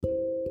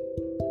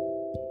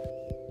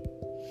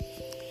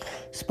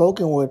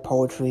Spoken word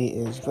poetry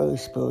is very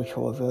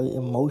spiritual, very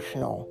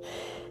emotional,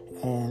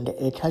 and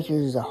it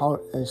touches the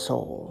heart and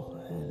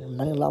soul in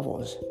many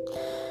levels.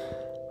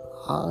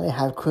 I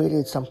have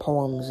created some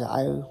poems that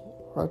I would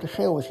like to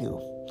share with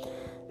you.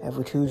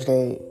 Every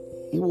Tuesday,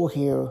 you will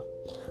hear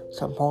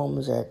some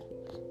poems that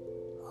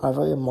are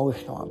very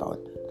emotional about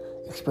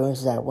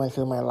experiences that I went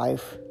through in my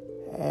life,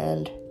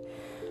 and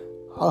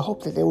I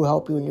hope that they will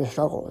help you in your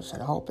struggles,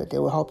 and I hope that they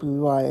will help you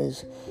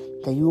realize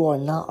that you are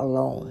not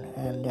alone,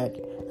 and that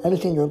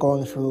anything you're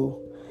going through,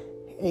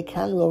 it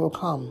can be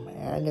overcome,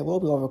 and it will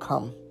be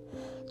overcome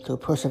through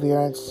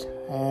perseverance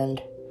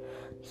and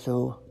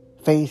through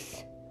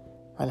faith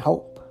and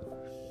hope.